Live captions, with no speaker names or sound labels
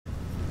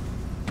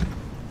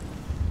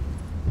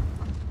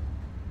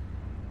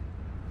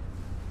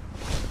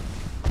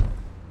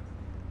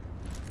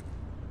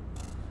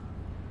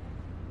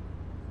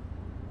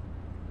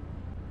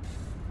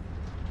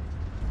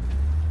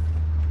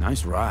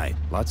Nice ride.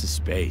 Lots of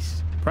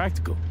space.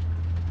 Practical.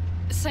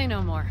 Say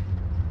no more.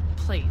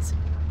 Please.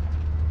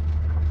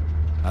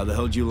 How the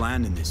hell'd you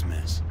land in this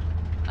mess?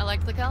 I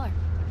liked the color.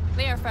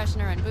 The air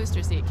freshener and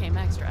booster seat came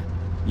extra.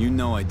 You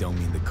know I don't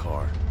mean the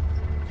car.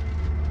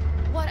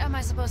 What am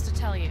I supposed to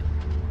tell you?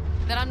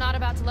 That I'm not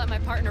about to let my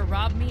partner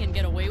rob me and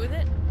get away with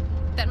it?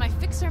 That my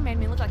fixer made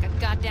me look like a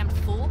goddamn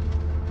fool?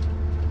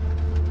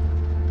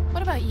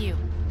 What about you?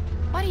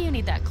 Why do you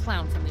need that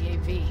clown from the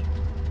AV?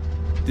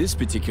 This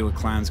particular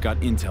clown's got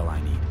intel I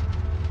need.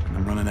 And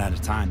I'm running out of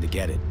time to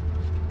get it.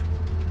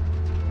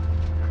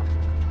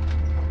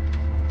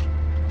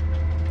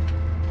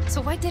 So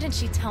why didn't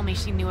she tell me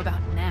she knew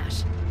about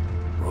Nash?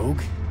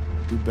 Rogue?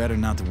 Do better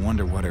not to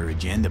wonder what her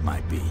agenda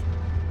might be.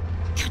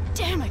 God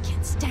damn, I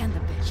can't stand the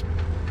bitch.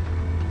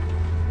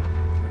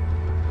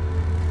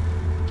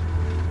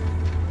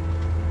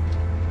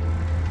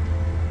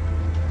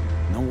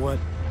 You know what?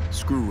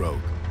 Screw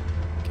Rogue.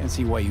 Can't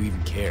see why you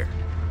even care.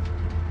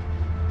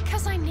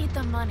 'Cause I need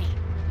the money.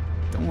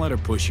 Don't let her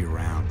push you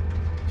around.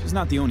 She's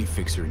not the only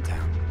fixer in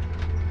town.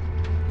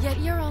 Yet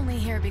you're only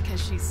here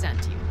because she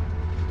sent you.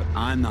 But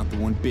I'm not the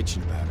one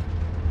bitching about her.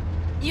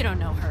 You don't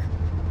know her.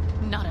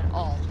 Not at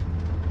all.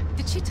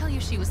 Did she tell you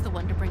she was the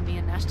one to bring me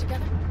and Nash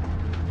together?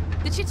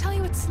 Did she tell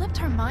you it slipped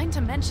her mind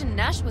to mention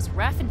Nash was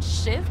Raph and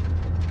Shiv?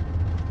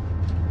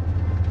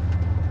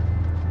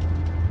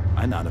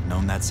 I'd not have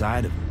known that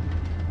side of him.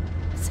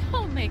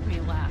 Don't make me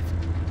laugh.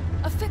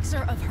 A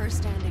fixer of her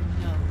standing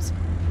knows.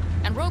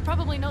 And Rogue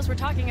probably knows we're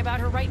talking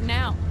about her right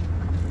now.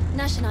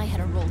 Nash and I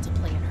had a role to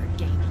play in her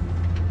game.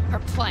 Her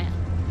plan.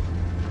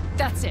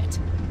 That's it.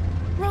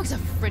 Rogue's a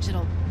frigid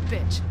old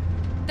bitch.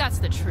 That's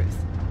the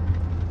truth.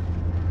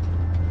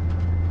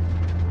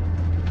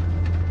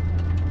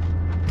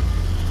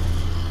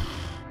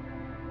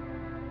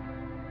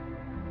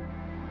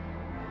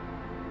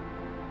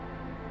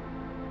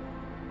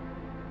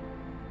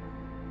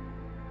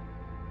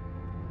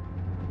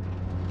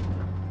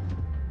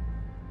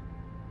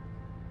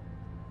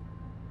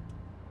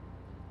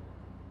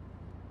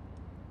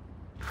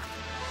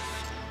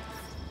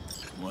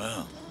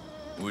 Well,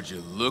 would you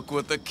look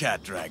what the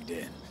cat dragged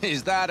in?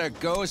 Is that a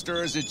ghost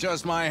or is it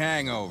just my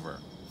hangover?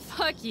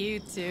 Fuck you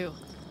too.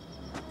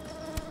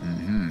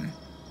 Mm-hmm.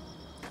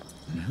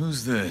 And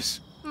who's this?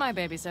 My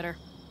babysitter.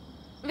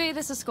 V,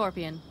 this is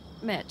Scorpion.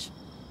 Mitch.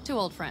 Two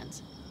old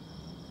friends.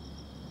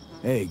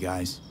 Hey,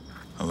 guys.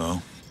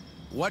 Hello?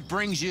 What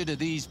brings you to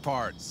these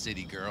parts,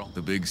 city girl?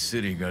 The big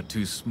city got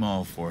too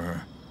small for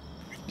her.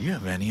 Do you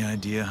have any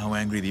idea how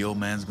angry the old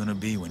man's gonna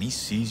be when he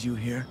sees you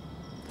here?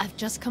 I've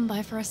just come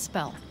by for a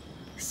spell.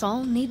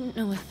 Saul needn't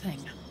know a thing.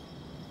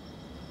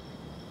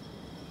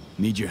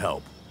 Need your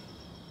help.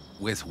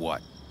 With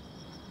what?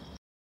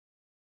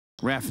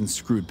 Raffin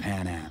screwed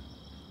Pan Am.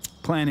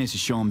 Plan is to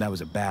show him that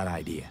was a bad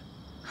idea.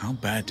 How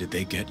bad did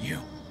they get you?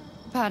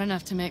 Bad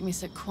enough to make me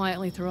sit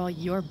quietly through all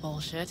your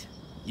bullshit.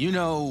 You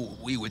know,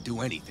 we would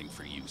do anything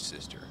for you,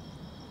 sister.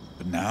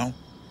 But now?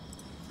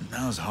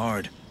 Now's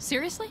hard.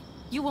 Seriously?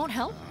 You won't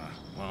help?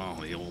 Well,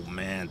 the old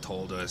man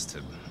told us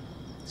to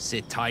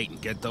sit tight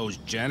and get those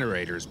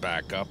generators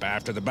back up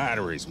after the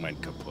batteries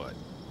went kaput.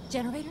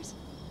 Generators?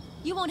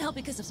 You won't help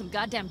because of some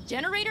goddamn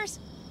generators?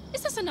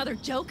 Is this another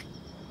joke?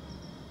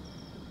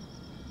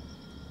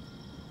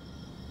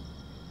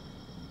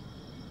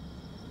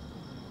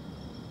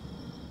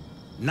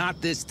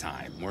 Not this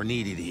time. We're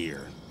needed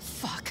here.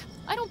 Fuck.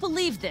 I don't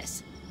believe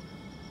this.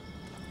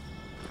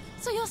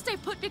 So you'll stay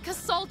put because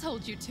Saul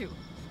told you to.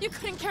 You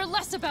couldn't care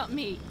less about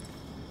me.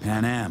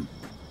 Pan Am.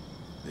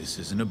 This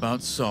isn't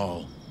about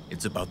Saul.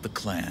 It's about the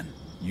clan.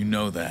 You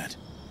know that.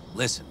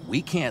 Listen,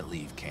 we can't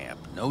leave camp.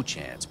 No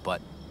chance.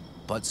 But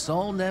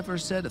Saul never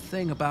said a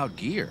thing about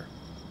gear.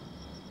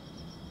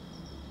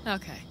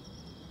 Okay.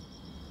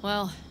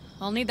 Well,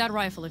 I'll need that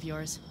rifle of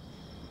yours.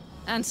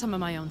 And some of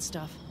my own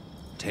stuff.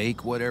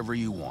 Take whatever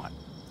you want.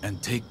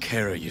 And take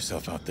care of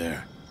yourself out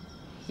there.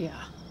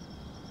 Yeah.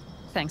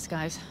 Thanks,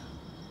 guys.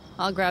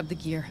 I'll grab the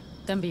gear,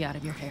 then be out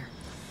of your hair.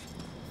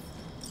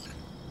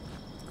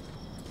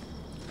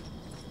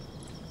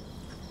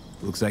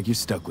 Looks like you're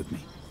stuck with me.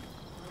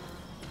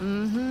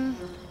 Mm-hmm.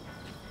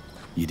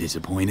 You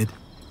disappointed?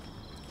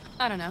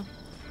 I don't know.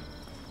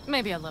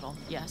 Maybe a little,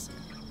 yes.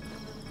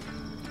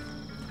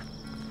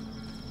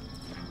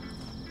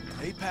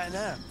 Hey, Pan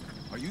Am,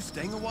 are you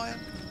staying a while?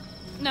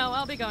 No,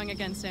 I'll be going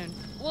again soon.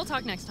 We'll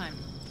talk next time.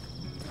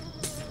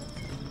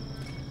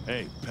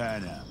 Hey,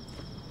 Pan Am.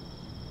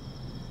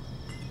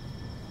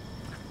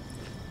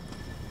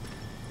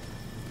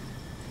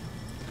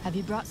 Have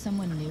you brought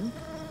someone new?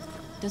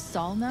 Does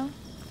Saul know?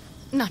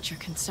 Not your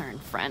concern,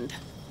 friend.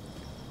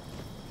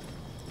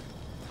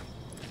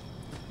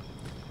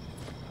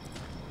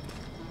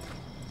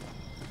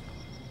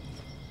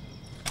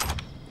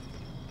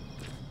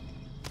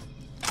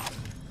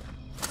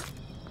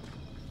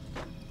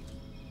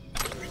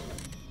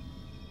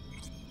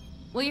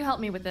 Will you help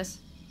me with this?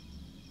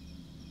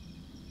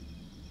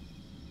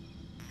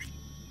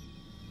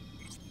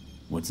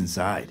 What's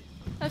inside?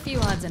 A few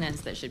odds and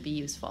ends that should be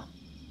useful.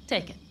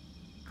 Take it.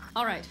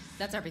 All right,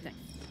 that's everything.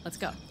 Let's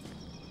go.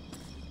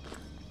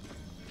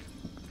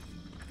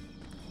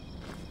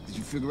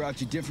 figure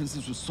out your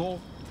differences with Saul?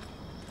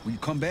 Will you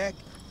come back?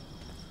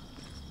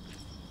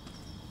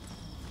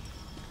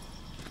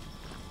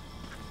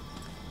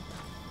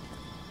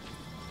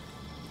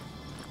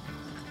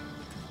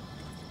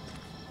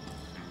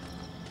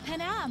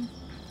 Panam,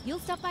 you'll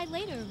stop by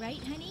later,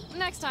 right, honey?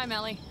 Next time,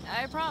 Ellie.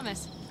 I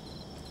promise.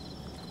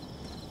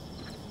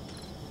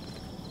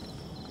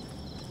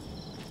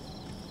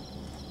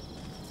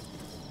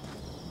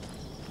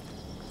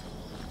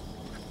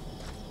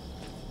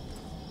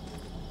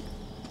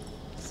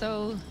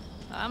 So,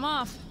 I'm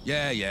off.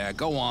 Yeah,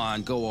 go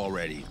on, go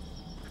already.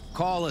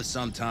 Call us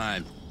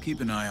sometime. Keep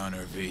an eye on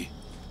her, V.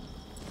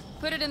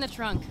 Put it in the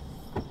trunk.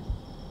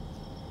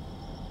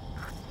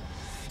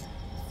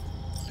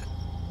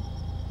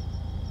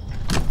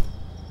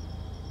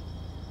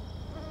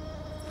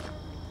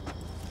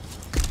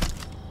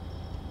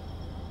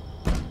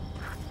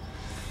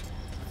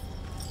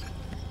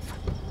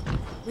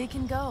 We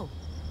can go.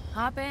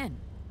 Hop in.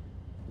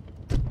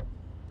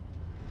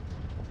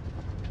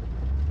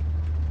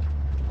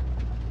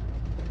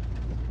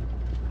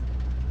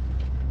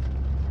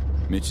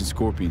 Mitch and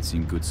Scorpion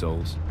seem good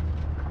souls.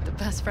 The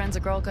best friends a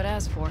girl could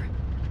ask for.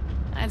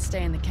 I'd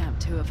stay in the camp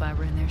too if I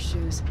were in their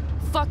shoes.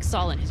 Fuck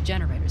Saul and his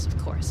generators, of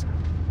course.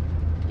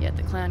 Yet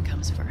the clan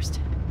comes first.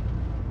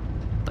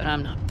 But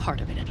I'm not part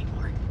of it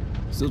anymore.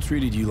 Still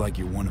treated you like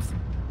you're one of them.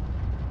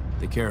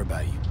 They care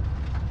about you.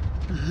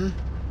 Mm-hmm.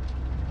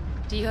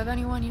 Do you have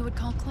anyone you would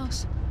call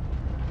close?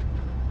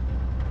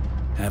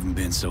 Haven't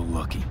been so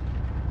lucky.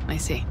 I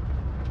see.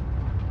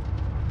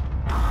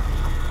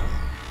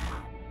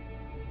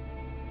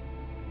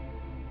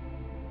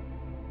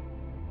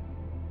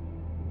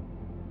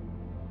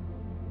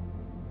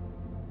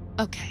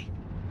 Okay,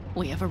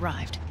 we have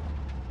arrived.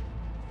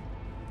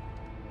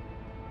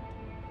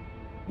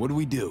 What do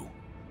we do?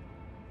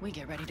 We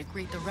get ready to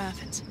greet the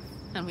Raffins,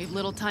 and we've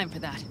little time for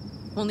that.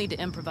 We'll need to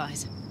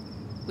improvise.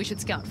 We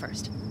should scout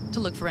first, to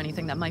look for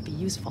anything that might be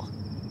useful.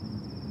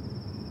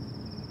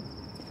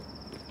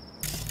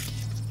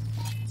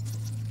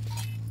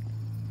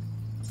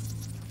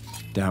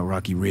 Doubt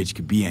Rocky Ridge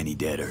could be any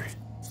deader.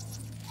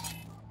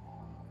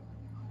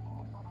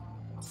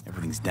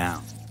 Everything's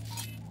down.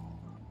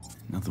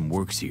 Nothing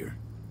works here.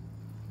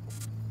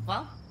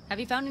 Well, have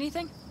you found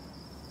anything?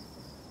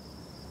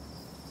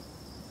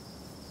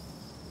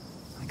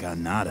 I got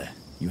nada.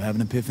 You have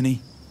an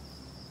epiphany?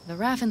 The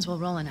Raffins will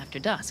roll in after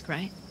dusk,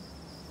 right?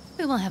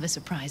 We will have a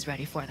surprise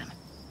ready for them.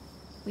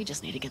 We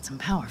just need to get some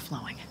power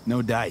flowing.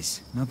 No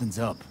dice. Nothing's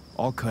up.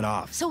 All cut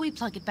off. So we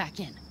plug it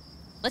back in.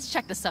 Let's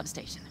check the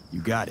substation.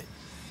 You got it.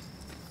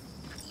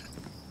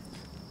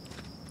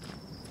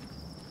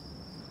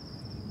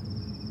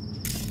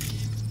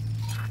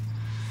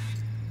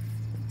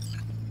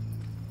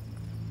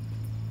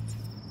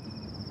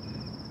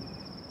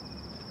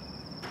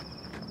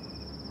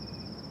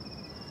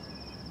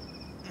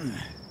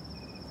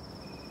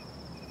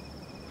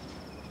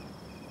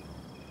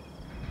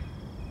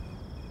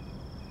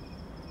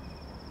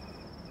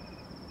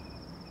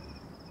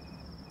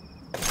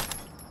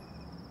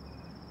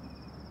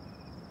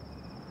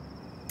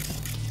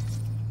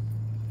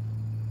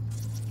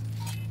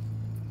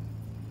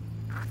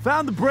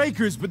 Found the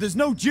breakers, but there's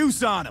no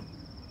juice on them.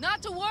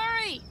 Not to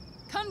worry!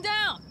 Come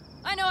down!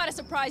 I know how to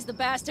surprise the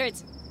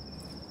bastards!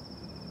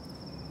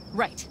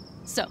 Right.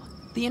 So,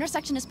 the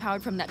intersection is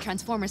powered from that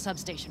transformer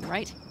substation,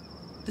 right?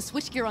 The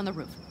switchgear on the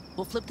roof.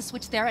 We'll flip the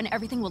switch there and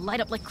everything will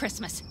light up like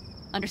Christmas.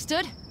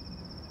 Understood?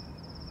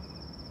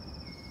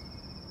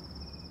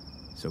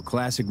 So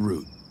classic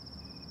route.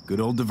 Good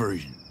old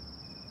diversion.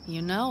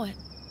 You know it.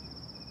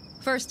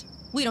 First,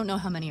 we don't know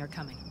how many are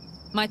coming.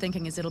 My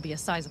thinking is it'll be a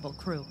sizable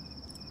crew.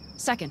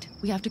 Second,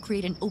 we have to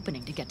create an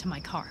opening to get to my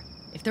car.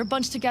 If they're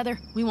bunched together,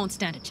 we won't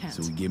stand a chance.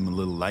 So we give them a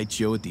little light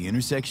show at the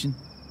intersection?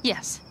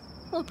 Yes.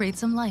 We'll breathe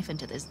some life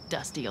into this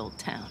dusty old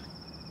town.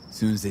 As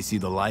soon as they see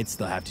the lights,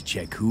 they'll have to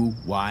check who,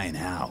 why, and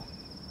how.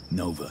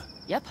 Nova.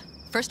 Yep.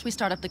 First, we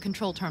start up the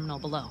control terminal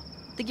below.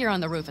 The gear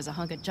on the roof is a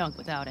hunk of junk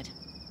without it.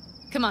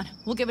 Come on,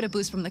 we'll give it a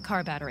boost from the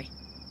car battery.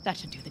 That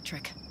should do the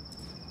trick.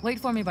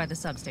 Wait for me by the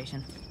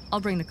substation. I'll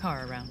bring the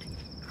car around.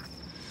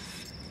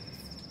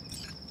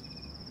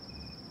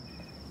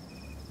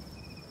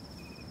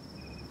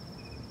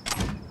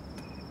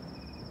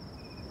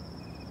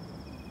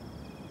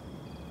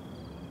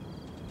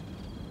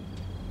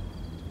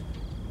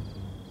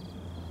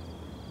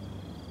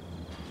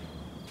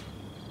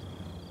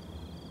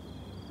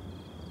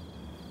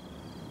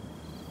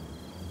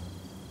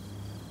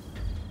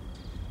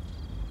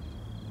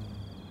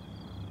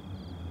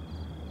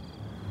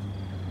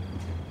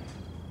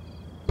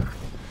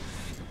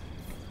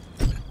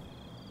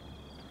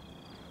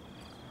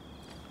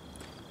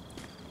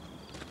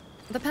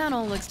 The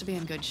panel looks to be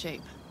in good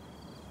shape.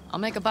 I'll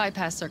make a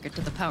bypass circuit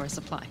to the power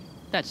supply.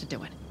 That should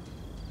do it.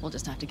 We'll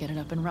just have to get it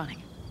up and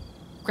running.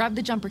 Grab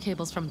the jumper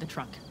cables from the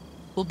trunk.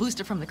 We'll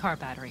boost it from the car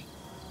battery.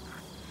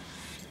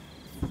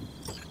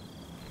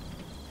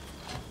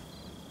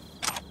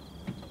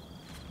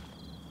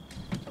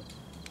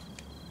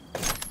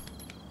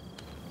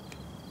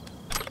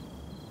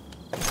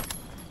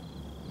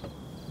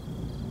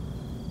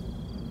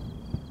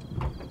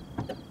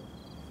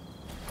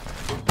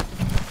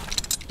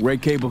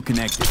 Red cable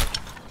connected.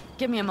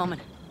 Give me a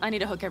moment. I need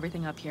to hook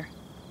everything up here.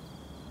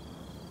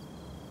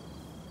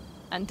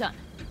 And done.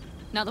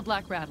 Now the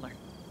Black Rattler.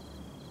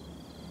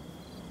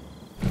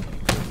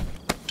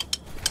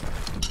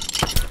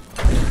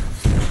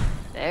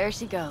 There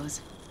she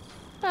goes.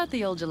 But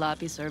the old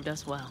jalopy served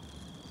us well.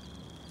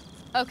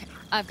 Okay,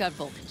 I've got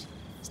voltage.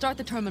 Start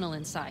the terminal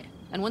inside.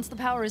 And once the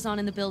power is on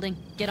in the building,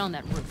 get on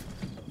that roof.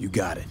 You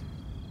got it.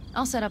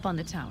 I'll set up on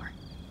the tower.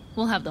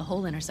 We'll have the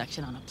whole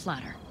intersection on a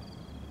platter.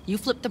 You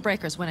flip the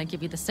breakers when I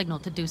give you the signal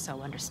to do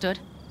so, understood?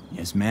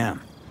 Yes,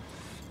 ma'am.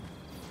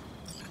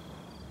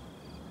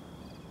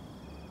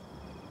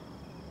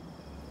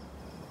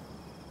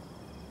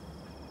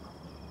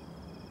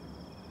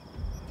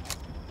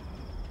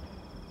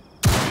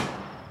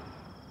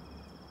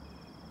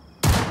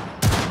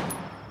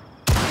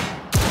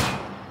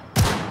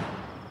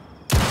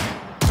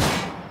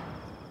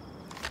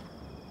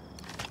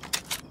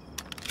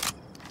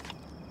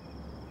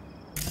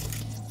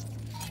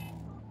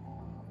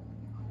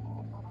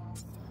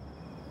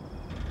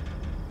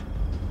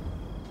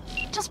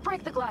 Just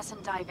break the glass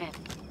and dive in.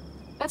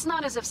 It's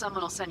not as if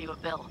someone will send you a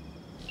bill.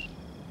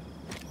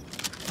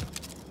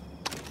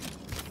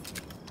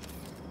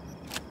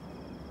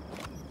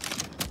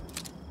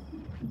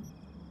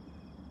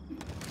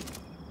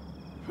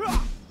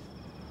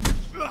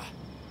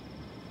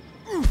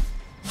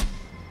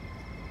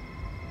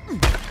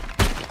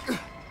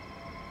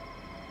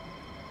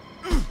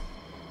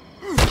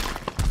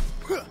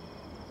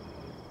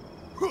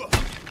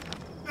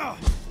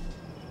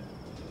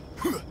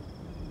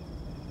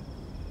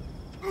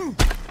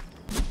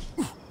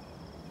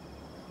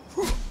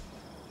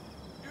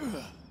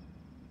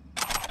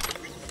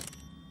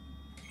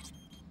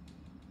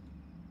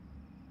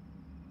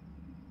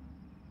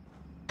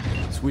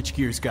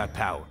 Switchgear's got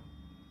power.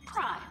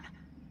 Prime.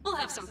 We'll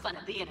have some fun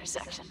at the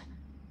intersection.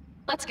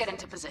 Let's get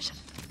into position.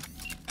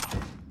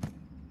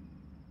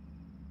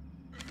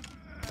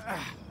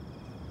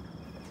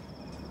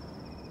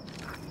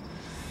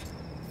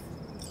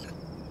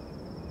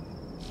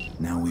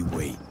 Now we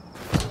wait.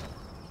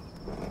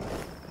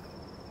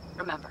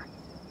 Remember,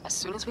 as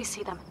soon as we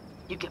see them,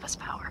 you give us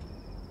power.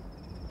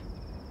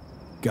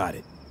 Got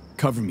it.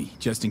 Cover me,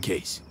 just in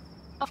case.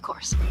 Of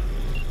course.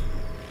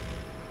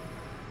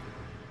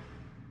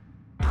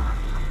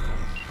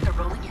 They're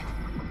rolling in.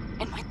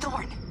 And my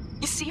thorn.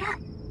 You see her?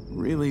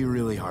 Really,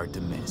 really hard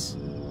to miss.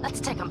 Let's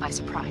take them by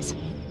surprise.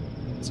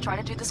 Let's try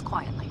to do this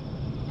quietly.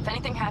 If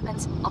anything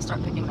happens, I'll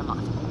start picking them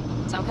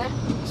off. Sound good?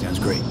 Sounds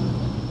great.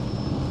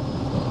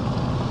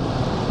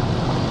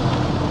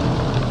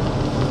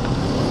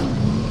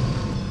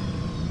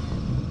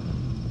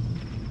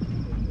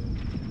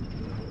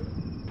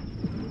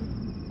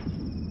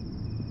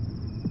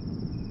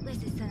 Where's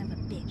this son of a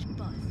bitch,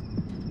 boss?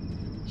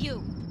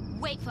 You,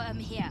 wait for him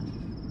here.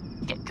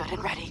 Get good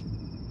and ready.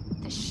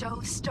 The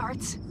show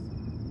starts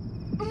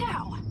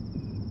now.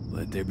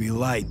 Let there be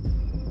light.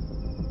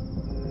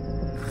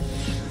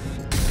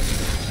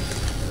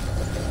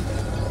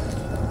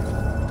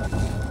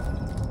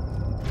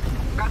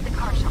 Grab the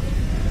car shop.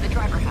 The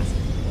driver has it.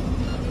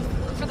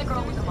 Look for the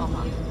girl with the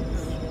mohawk.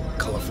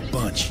 Colorful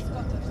bunch.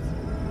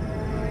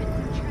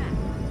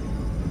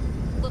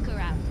 Look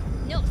around.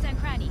 Nooks and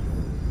crannies.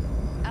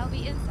 I'll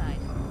be inside.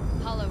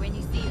 Holler when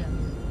you see them.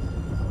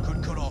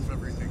 Could cut off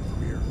everything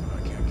from here, but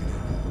I can't get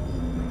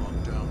in.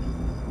 Locked down.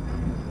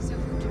 So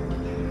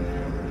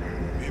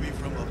Maybe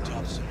from up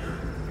top somewhere.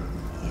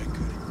 I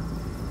could.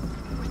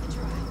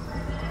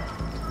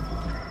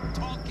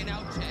 Talking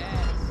out your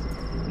ass.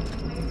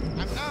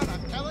 I'm not,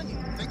 I'm telling you.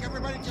 Think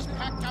everybody just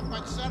packed up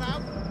and set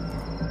out?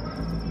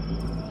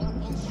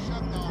 Almost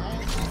shut the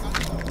whole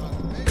thing up.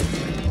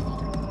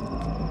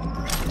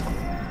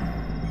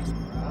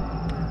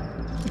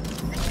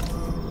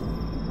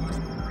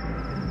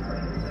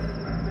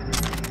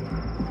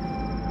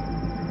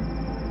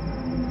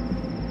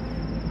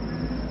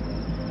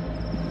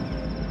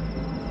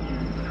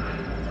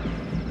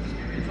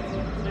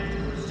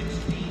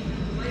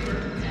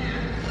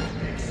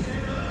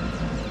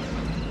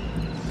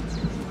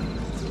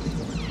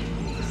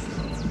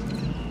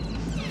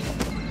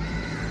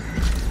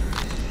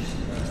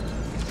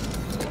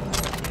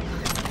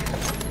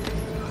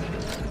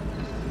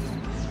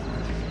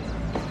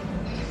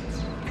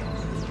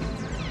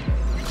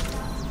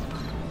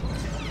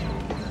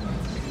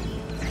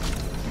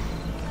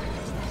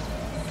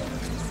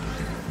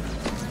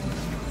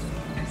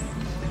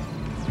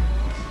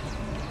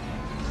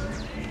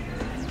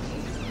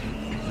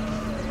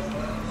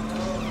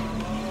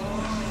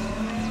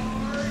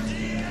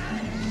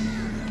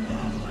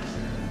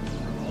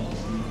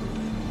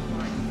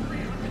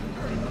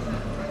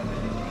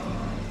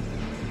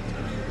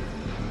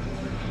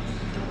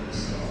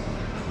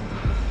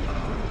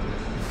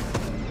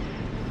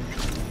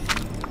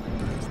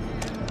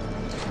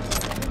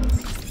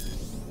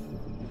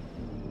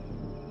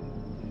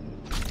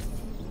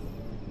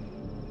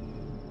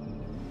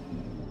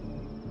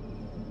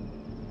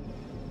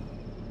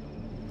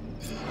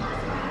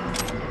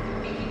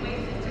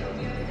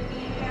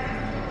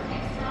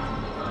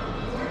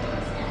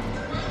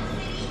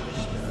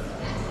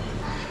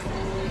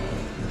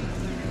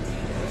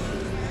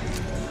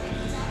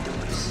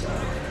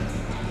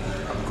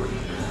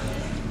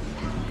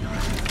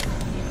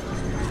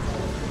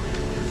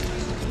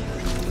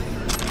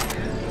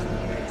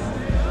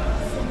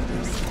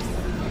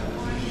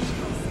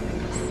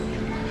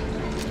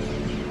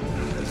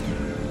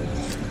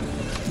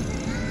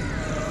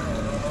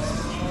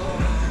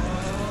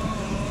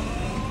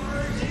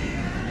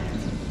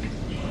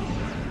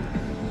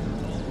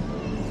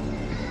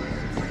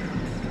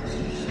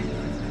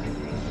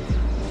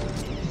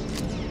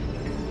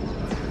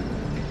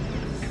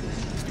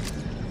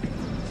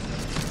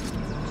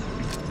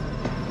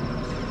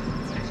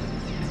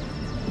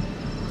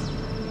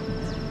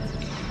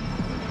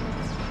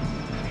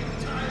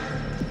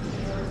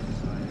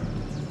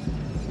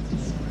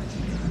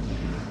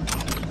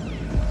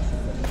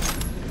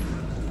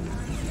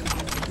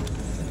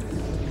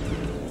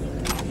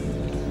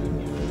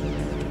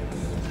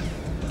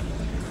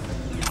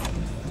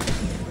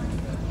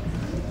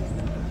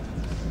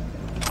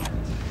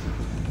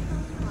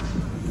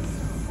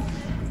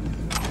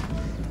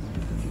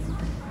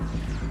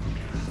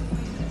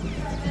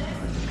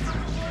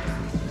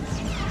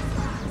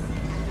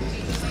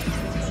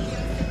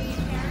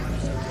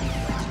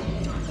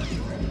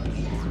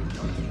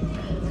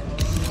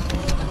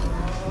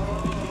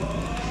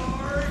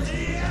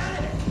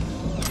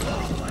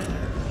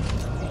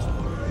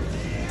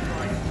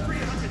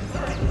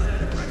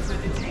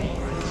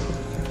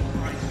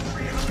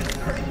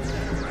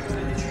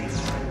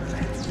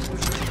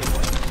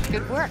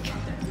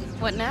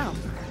 What now?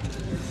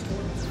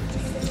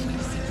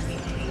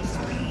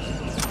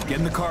 Get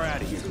in the car out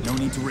of here. No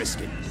need to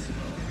risk it.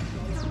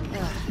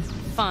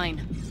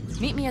 Fine.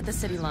 Meet me at the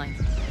city line.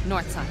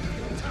 North side.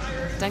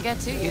 Don't get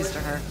too used to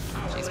her.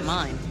 She's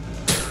mine.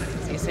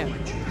 See you soon.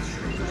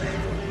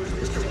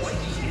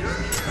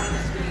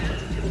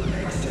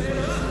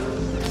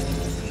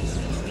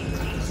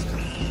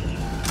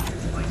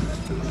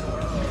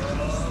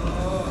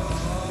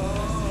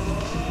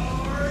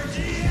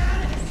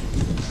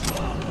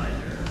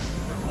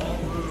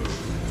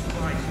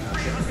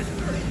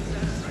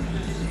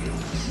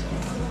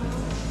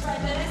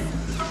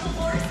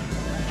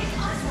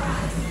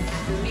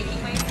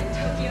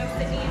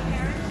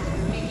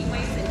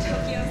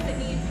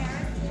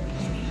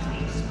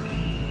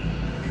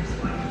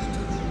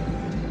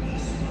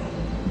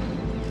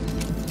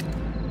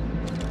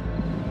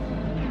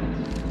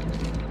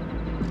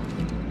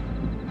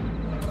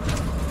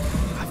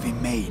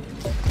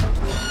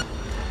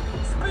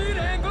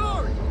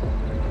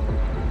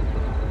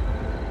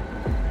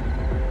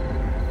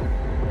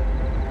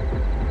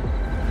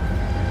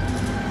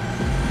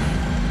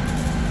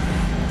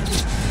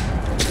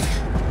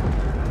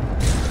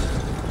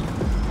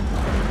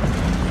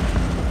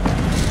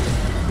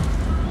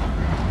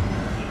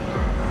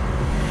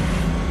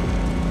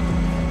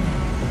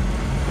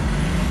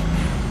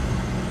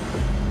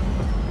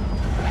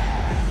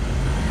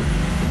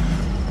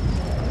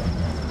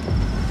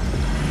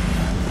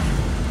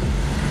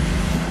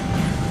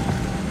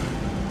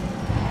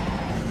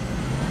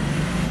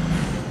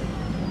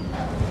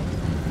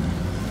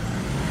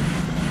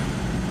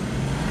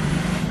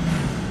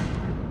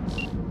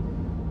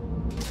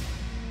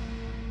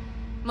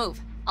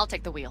 Move. I'll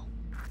take the wheel.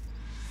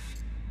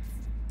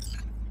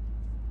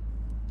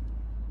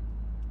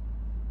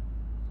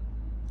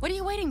 What are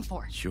you waiting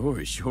for?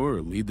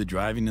 Sure. Leave the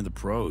driving to the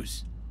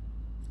pros.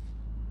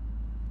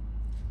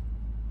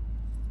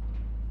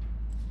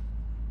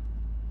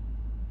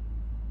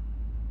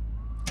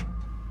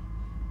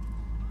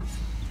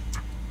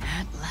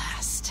 At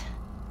last.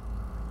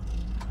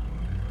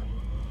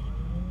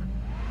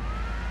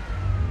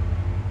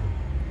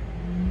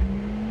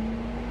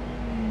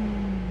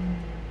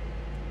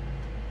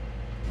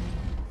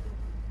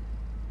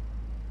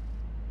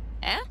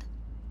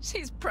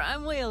 She's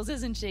prime wheels,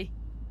 isn't she?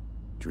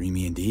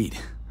 Dreamy indeed.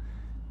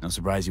 No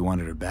surprise you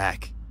wanted her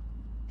back.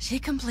 She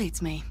completes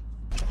me.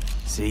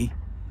 See?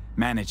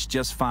 Managed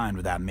just fine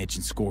without Mitch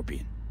and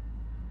Scorpion.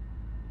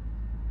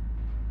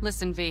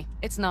 Listen, V,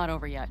 it's not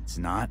over yet. It's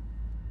not?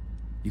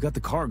 You got the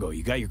cargo,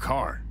 you got your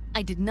car.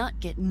 I did not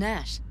get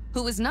Nash,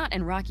 who was not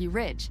in Rocky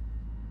Ridge.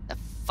 The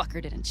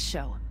fucker didn't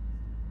show.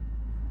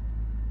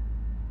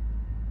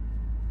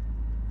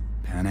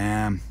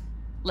 Panam.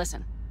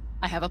 Listen,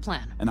 I have a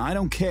plan. And I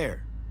don't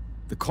care.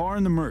 The car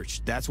and the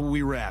merch, that's what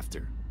we were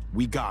after.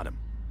 We got him.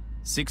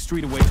 6th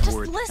Street away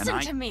for it, Just listen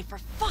to me, for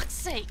fuck's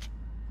sake!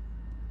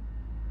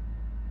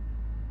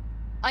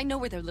 I know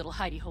where their little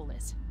hidey hole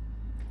is.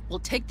 We'll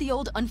take the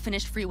old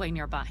unfinished freeway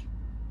nearby.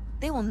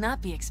 They will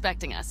not be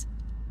expecting us.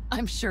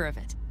 I'm sure of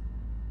it.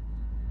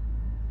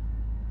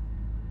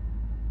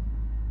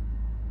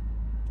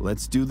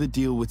 Let's do the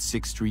deal with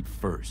 6th Street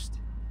first.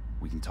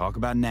 We can talk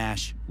about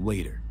Nash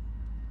later.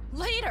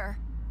 Later?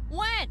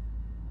 When?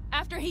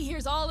 After he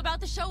hears all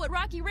about the show at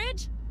Rocky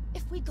Ridge?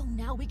 If we go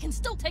now, we can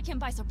still take him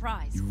by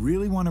surprise. You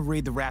really want to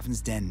raid the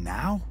Raffin's den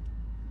now?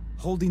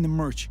 Holding the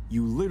merch,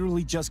 you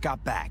literally just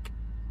got back.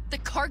 The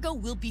cargo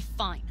will be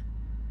fine.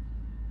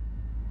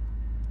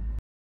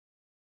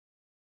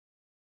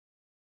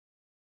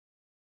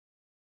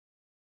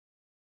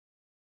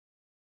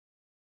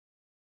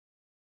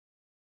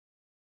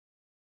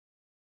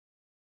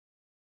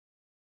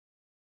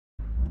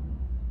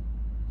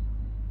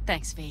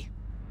 Thanks, V.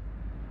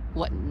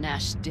 What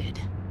Nash did.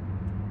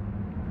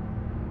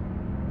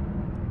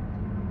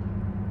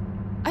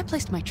 I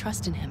placed my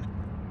trust in him.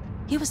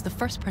 He was the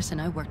first person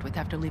I worked with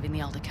after leaving the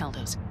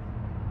Aldecaldos,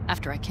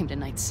 after I came to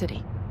Night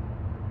City.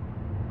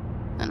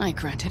 And I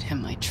granted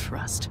him my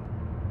trust.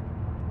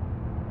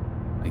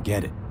 I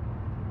get it.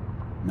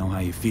 Know how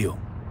you feel.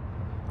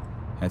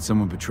 Had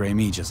someone betray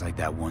me just like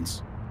that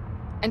once.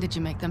 And did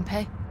you make them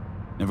pay?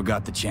 Never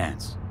got the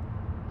chance.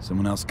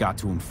 Someone else got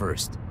to him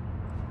first.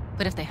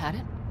 But if they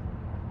hadn't,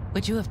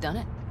 would you have done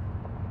it?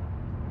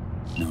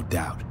 No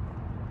doubt.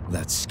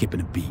 Without skipping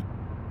a beat.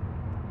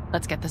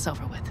 Let's get this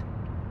over with.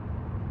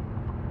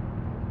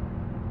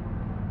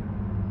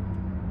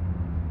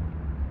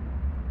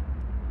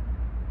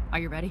 Are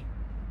you ready?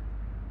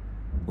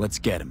 Let's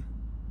get him.